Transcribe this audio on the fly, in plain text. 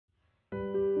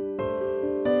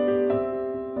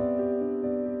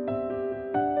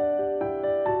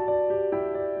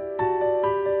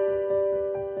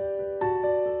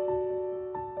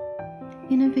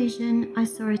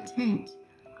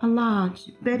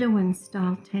large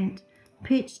Bedouin-style tent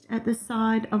pitched at the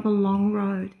side of a long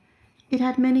road. It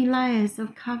had many layers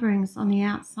of coverings on the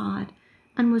outside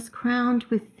and was crowned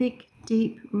with thick,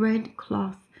 deep red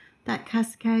cloth that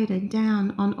cascaded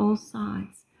down on all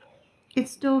sides.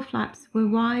 Its door flaps were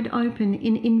wide open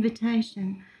in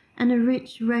invitation, and a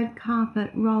rich red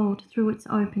carpet rolled through its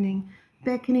opening,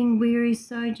 beckoning weary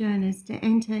sojourners to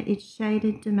enter its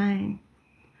shaded domain.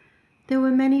 There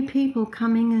were many people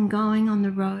coming and going on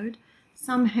the road,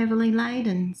 some heavily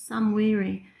laden, some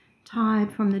weary,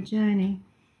 tired from the journey.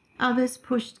 Others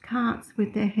pushed carts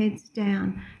with their heads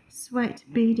down, sweat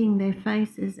beading their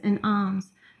faces and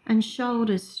arms, and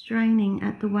shoulders straining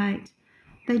at the weight.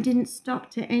 They didn't stop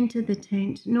to enter the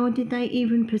tent, nor did they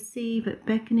even perceive it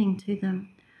beckoning to them.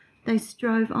 They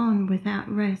strove on without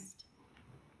rest.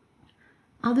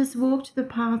 Others walked the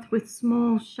path with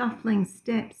small, shuffling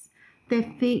steps.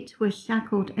 Their feet were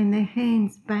shackled and their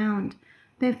hands bound.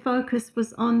 Their focus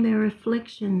was on their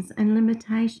afflictions and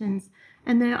limitations,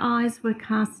 and their eyes were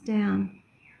cast down.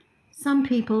 Some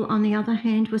people, on the other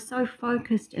hand, were so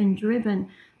focused and driven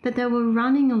that they were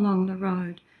running along the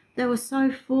road. They were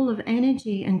so full of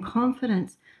energy and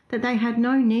confidence that they had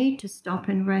no need to stop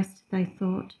and rest, they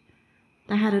thought.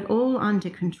 They had it all under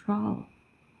control.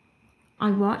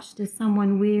 I watched as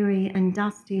someone weary and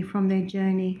dusty from their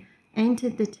journey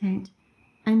entered the tent,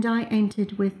 and I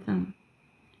entered with them.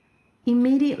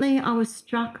 Immediately I was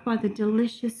struck by the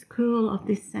delicious cool of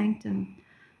this sanctum,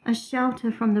 a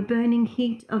shelter from the burning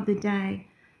heat of the day,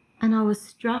 and I was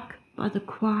struck by the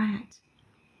quiet.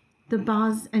 The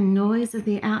buzz and noise of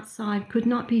the outside could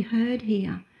not be heard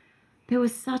here. There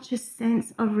was such a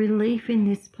sense of relief in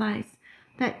this place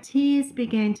that tears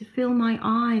began to fill my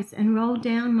eyes and roll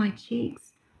down my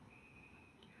cheeks.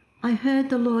 I heard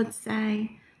the Lord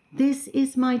say, "This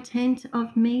is my tent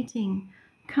of meeting.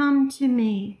 Come to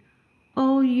me,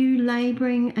 all you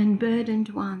laboring and burdened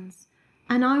ones,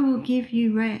 and I will give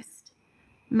you rest."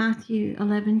 Matthew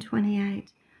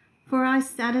 11:28. For I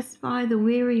satisfy the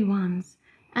weary ones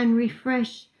and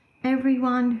refresh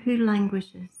everyone who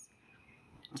languishes.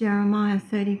 Jeremiah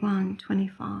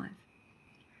 31:25.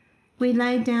 We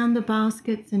laid down the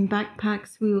baskets and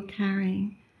backpacks we were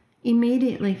carrying,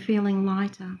 immediately feeling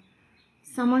lighter.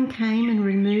 Someone came and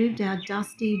removed our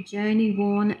dusty,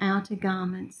 journey-worn outer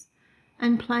garments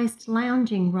and placed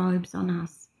lounging robes on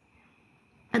us.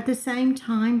 At the same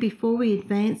time, before we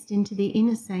advanced into the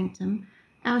inner sanctum,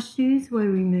 our shoes were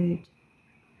removed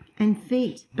and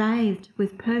feet bathed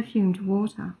with perfumed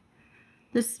water.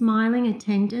 The smiling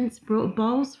attendants brought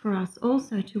bowls for us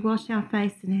also to wash our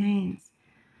face and hands.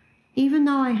 Even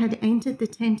though I had entered the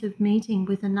tent of meeting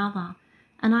with another,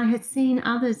 and I had seen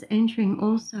others entering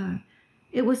also,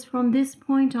 it was from this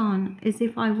point on as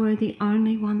if I were the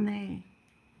only one there.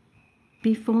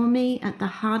 Before me, at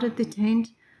the heart of the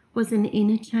tent, was an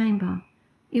inner chamber.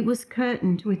 It was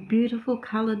curtained with beautiful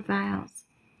coloured veils.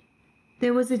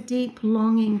 There was a deep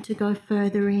longing to go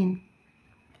further in,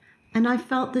 and I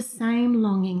felt the same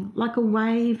longing, like a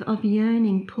wave of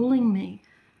yearning pulling me,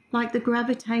 like the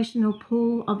gravitational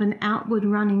pull of an outward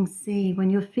running sea when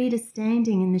your feet are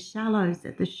standing in the shallows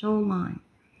at the shoreline.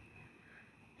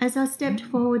 As I stepped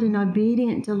forward in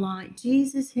obedient delight,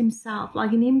 Jesus himself,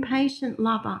 like an impatient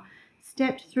lover,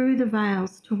 stepped through the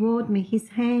veils toward me, his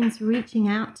hands reaching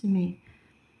out to me.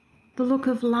 The look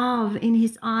of love in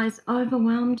his eyes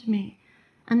overwhelmed me,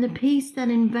 and the peace that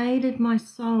invaded my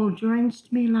soul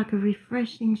drenched me like a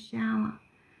refreshing shower.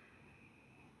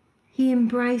 He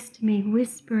embraced me,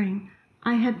 whispering,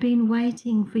 "I have been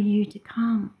waiting for you to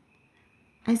come."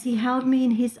 As he held me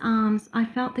in his arms, I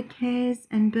felt the cares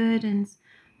and burdens,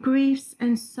 griefs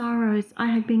and sorrows I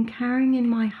had been carrying in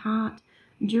my heart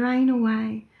drain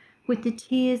away with the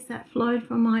tears that flowed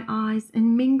from my eyes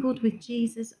and mingled with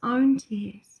Jesus' own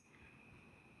tears.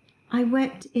 I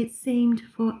wept, it seemed,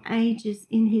 for ages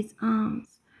in his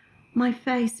arms, my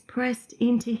face pressed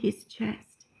into his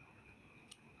chest.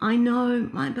 "I know,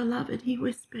 my beloved," he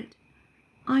whispered.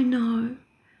 "I know."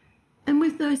 And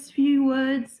with those few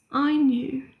words, I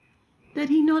knew that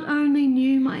he not only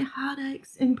knew my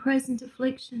heartaches and present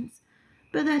afflictions,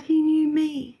 but that he knew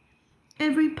me,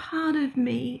 every part of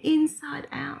me, inside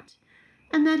out,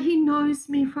 and that he knows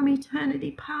me from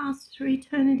eternity past through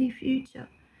eternity future.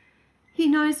 He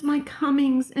knows my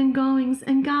comings and goings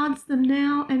and guards them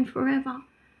now and forever.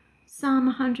 Psalm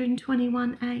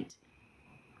 121:8.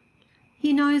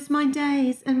 He knows my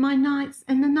days and my nights,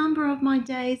 and the number of my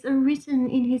days are written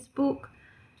in his book.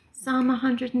 Psalm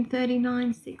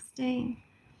 139:16.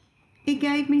 It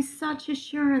gave me such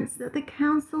assurance that the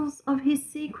counsels of his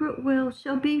secret will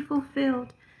shall be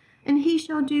fulfilled, and he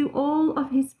shall do all of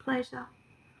his pleasure.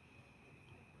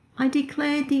 I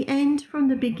declared the end from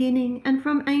the beginning, and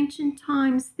from ancient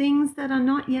times things that are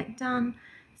not yet done,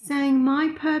 saying, My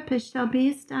purpose shall be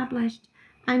established,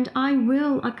 and I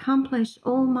will accomplish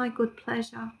all my good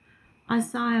pleasure.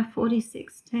 Isaiah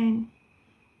 46:10.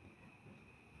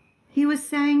 He was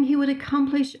saying he would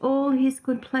accomplish all his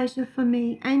good pleasure for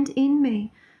me and in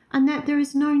me, and that there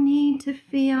is no need to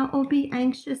fear or be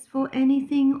anxious for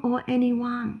anything or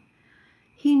anyone.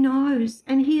 He knows,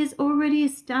 and he has already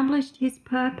established his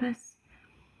purpose.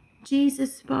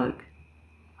 Jesus spoke,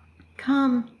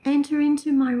 Come, enter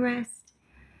into my rest.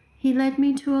 He led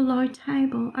me to a low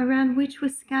table around which were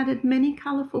scattered many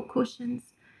colourful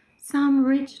cushions, some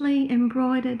richly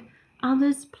embroidered,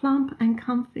 others plump and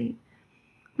comfy.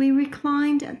 We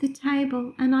reclined at the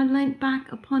table, and I leant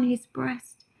back upon his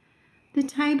breast. The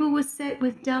table was set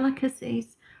with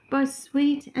delicacies, both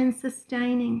sweet and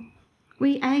sustaining.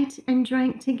 We ate and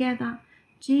drank together,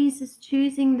 Jesus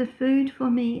choosing the food for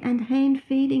me and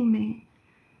hand-feeding me.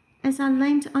 As I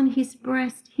leant on his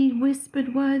breast, he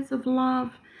whispered words of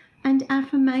love and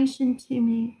affirmation to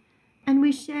me, and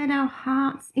we shared our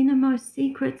hearts' innermost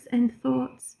secrets and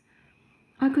thoughts.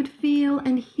 I could feel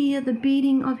and hear the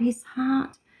beating of his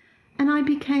heart, and I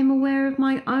became aware of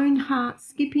my own heart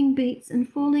skipping beats and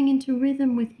falling into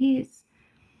rhythm with his.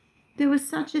 There was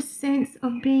such a sense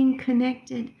of being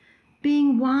connected,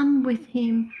 being one with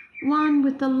him, one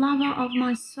with the lover of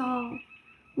my soul,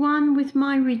 one with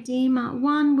my Redeemer,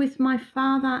 one with my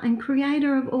Father and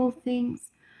Creator of all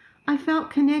things. I felt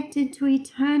connected to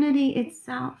eternity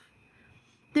itself.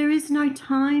 There is no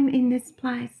time in this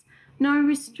place, no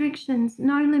restrictions,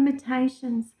 no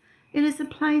limitations. It is a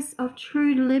place of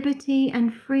true liberty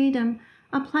and freedom,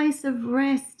 a place of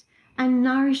rest and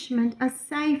nourishment, a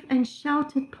safe and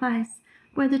sheltered place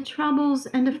where the troubles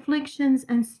and afflictions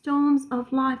and storms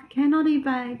of life cannot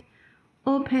evade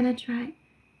or penetrate.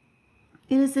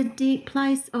 It is a deep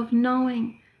place of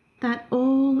knowing that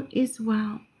all is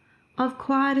well, of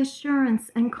quiet assurance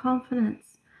and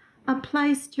confidence, a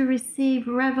place to receive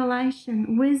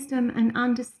revelation, wisdom, and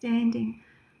understanding.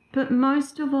 But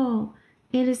most of all,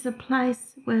 it is a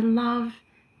place where love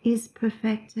is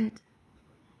perfected.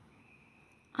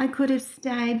 I could have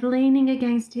stayed leaning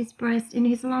against his breast in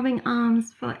his loving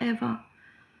arms forever.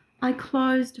 I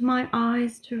closed my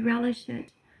eyes to relish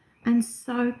it and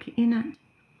soak in it.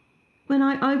 When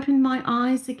I opened my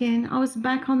eyes again, I was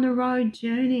back on the road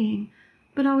journeying,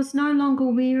 but I was no longer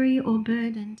weary or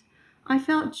burdened. I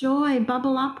felt joy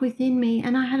bubble up within me,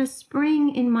 and I had a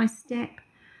spring in my step.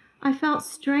 I felt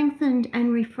strengthened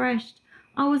and refreshed.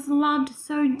 I was loved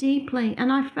so deeply,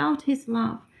 and I felt his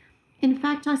love. In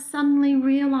fact, I suddenly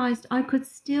realized I could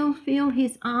still feel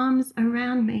his arms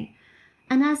around me,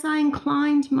 and as I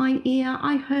inclined my ear,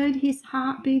 I heard his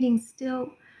heart beating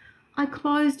still. I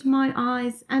closed my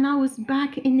eyes, and I was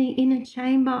back in the inner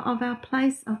chamber of our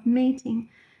place of meeting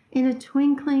in a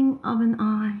twinkling of an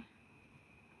eye.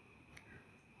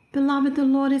 Beloved, the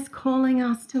Lord is calling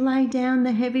us to lay down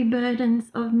the heavy burdens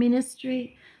of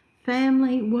ministry,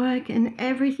 family, work, and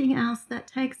everything else that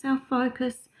takes our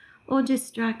focus or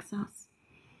distracts us.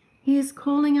 He is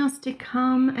calling us to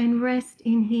come and rest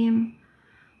in him.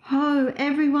 Ho,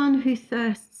 everyone who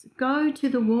thirsts, go to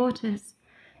the waters.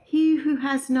 He who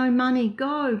has no money,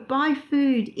 go, buy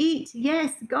food, eat,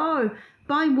 yes, go,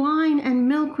 buy wine and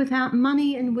milk without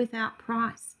money and without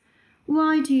price.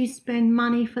 Why do you spend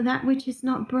money for that which is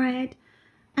not bread,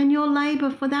 and your labor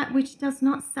for that which does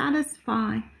not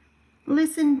satisfy?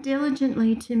 Listen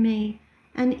diligently to me,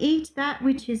 and eat that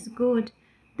which is good.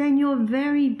 Then your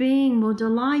very being will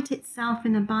delight itself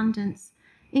in abundance.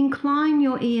 Incline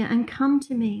your ear and come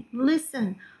to me.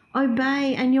 Listen,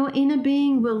 obey, and your inner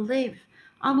being will live.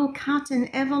 I will cut an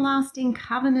everlasting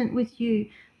covenant with you,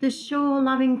 the sure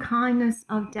loving kindness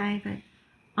of David.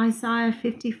 Isaiah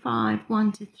 55,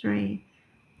 1-3.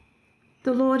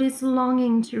 The Lord is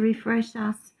longing to refresh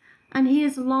us, and he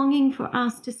is longing for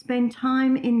us to spend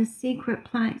time in the secret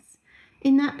place,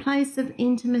 in that place of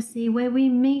intimacy where we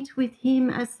meet with him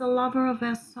as the lover of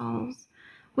our souls,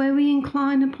 where we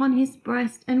incline upon his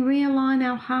breast and realign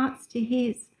our hearts to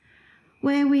his,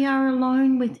 where we are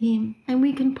alone with him and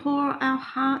we can pour our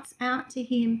hearts out to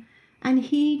him and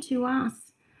he to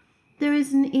us. There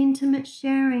is an intimate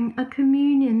sharing, a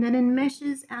communion that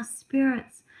enmeshes our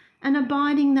spirits, an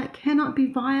abiding that cannot be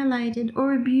violated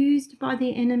or abused by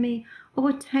the enemy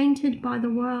or tainted by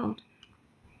the world.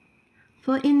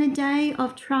 For in the day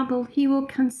of trouble he will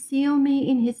conceal me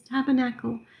in his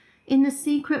tabernacle. In the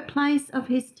secret place of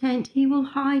his tent he will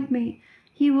hide me.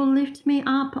 He will lift me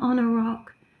up on a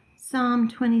rock. Psalm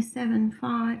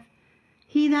 27:5.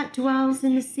 He that dwells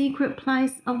in the secret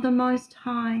place of the Most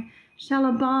High shall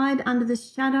abide under the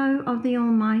shadow of the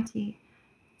Almighty.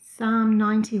 Psalm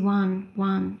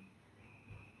 91:1.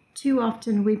 Too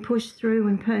often we push through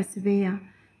and persevere,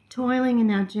 toiling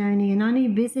in our journey and only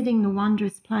visiting the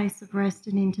wondrous place of rest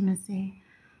and intimacy.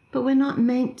 But we're not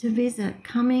meant to visit,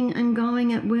 coming and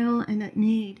going at will and at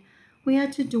need. We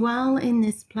are to dwell in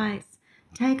this place,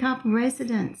 take up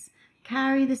residence,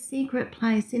 carry the secret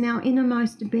place in our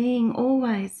innermost being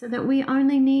always, so that we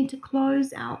only need to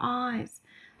close our eyes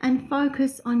and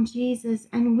focus on Jesus,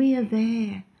 and we are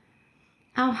there.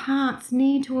 Our hearts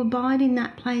need to abide in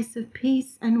that place of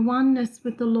peace and oneness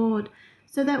with the Lord,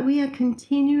 so that we are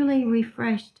continually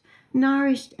refreshed,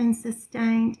 nourished, and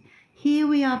sustained. Here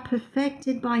we are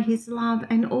perfected by his love,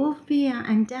 and all fear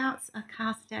and doubts are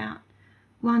cast out.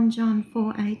 1 John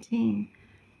 4:18.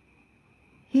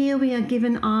 Here we are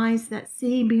given eyes that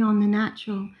see beyond the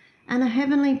natural, and a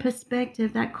heavenly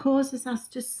perspective that causes us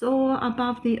to soar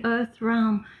above the earth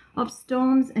realm of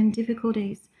storms and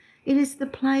difficulties. It is the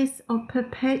place of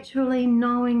perpetually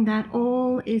knowing that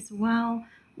all is well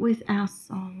with our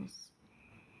souls.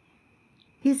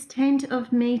 His tent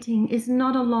of meeting is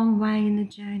not a long way in the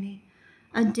journey,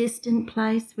 a distant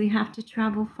place we have to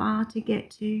travel far to get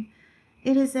to.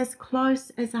 It is as close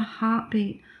as a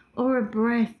heartbeat or a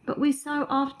breath, but we so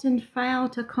often fail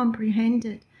to comprehend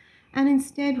it and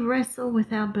instead wrestle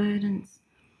with our burdens.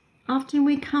 Often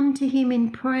we come to him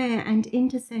in prayer and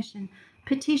intercession,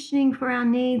 petitioning for our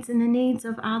needs and the needs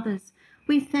of others.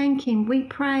 We thank him, we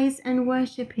praise and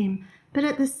worship him, but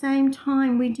at the same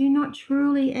time we do not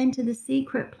truly enter the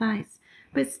secret place,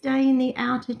 but stay in the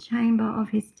outer chamber of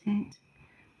his tent.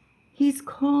 He's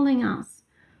calling us,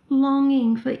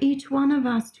 longing for each one of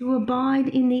us to abide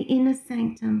in the inner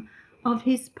sanctum of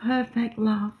his perfect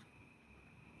love.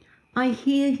 I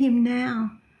hear him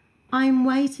now. I am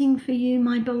waiting for you,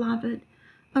 my beloved.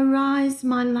 Arise,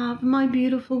 my love, my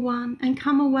beautiful one, and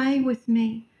come away with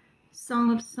me. Song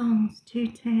of Songs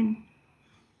 2:10.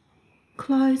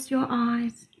 Close your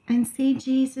eyes and see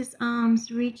Jesus' arms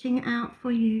reaching out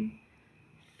for you.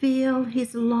 Feel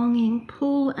his longing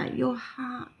pull at your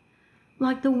heart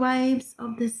like the waves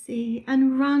of the sea,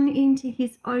 and run into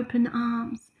his open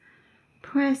arms.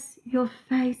 Press your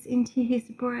face into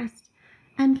his breast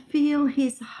and feel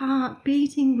his heart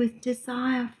beating with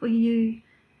desire for you,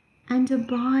 and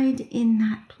abide in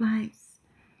that place,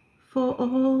 for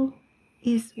all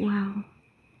is well.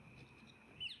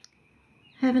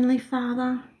 Heavenly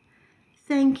Father,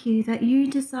 thank you that you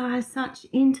desire such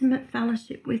intimate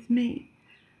fellowship with me.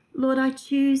 Lord, I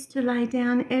choose to lay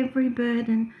down every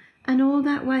burden and all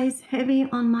that weighs heavy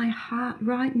on my heart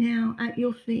right now at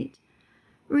your feet.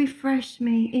 Refresh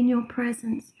me in your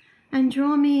presence and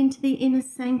draw me into the inner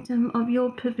sanctum of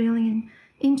your pavilion,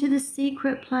 into the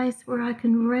secret place where I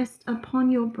can rest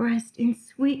upon your breast in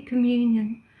sweet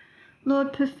communion.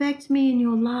 Lord, perfect me in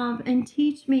your love and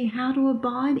teach me how to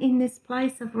abide in this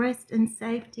place of rest and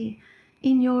safety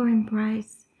in your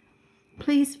embrace.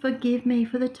 Please forgive me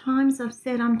for the times I've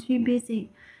said I'm too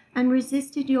busy and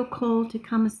resisted your call to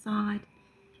come aside,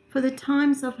 for the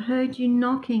times I've heard you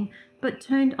knocking but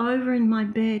turned over in my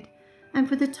bed, and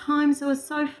for the times I was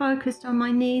so focused on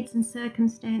my needs and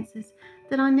circumstances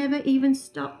that I never even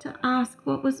stopped to ask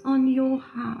what was on your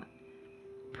heart.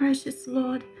 Precious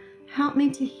Lord, help me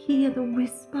to hear the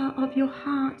whisper of your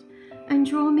heart and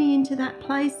draw me into that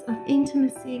place of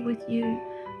intimacy with you,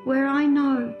 where I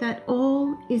know that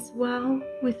all is well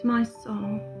with my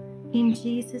soul. In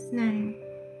Jesus' name,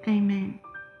 amen.